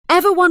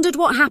Ever wondered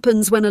what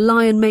happens when a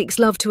lion makes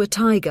love to a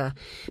tiger?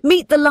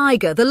 Meet the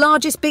liger, the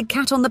largest big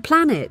cat on the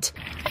planet.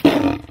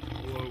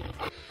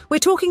 We're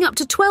talking up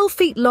to 12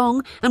 feet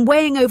long and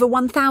weighing over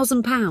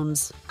 1,000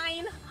 pounds.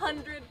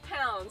 900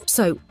 pounds.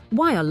 So,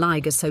 why are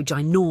ligers so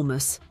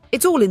ginormous?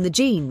 It's all in the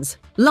genes.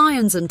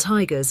 Lions and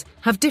tigers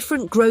have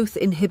different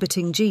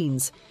growth-inhibiting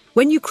genes.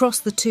 When you cross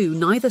the two,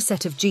 neither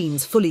set of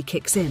genes fully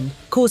kicks in,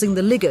 causing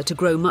the liger to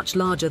grow much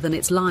larger than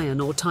its lion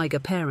or tiger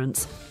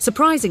parents.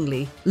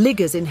 Surprisingly,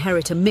 ligers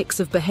inherit a mix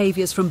of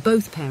behaviours from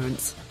both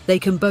parents. They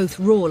can both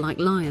roar like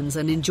lions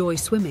and enjoy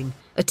swimming,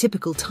 a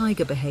typical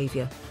tiger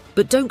behaviour.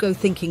 But don't go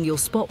thinking you'll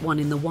spot one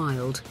in the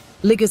wild.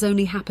 Ligers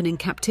only happen in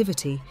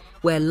captivity,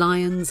 where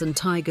lions and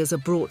tigers are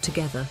brought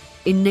together.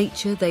 In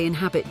nature, they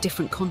inhabit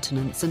different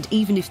continents, and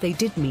even if they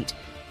did meet,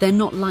 they're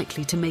not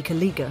likely to make a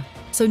liger.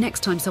 So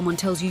next time someone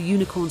tells you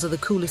unicorns are the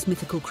coolest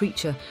mythical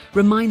creature,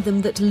 remind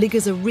them that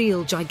ligers are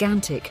real,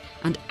 gigantic,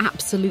 and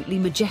absolutely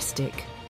majestic.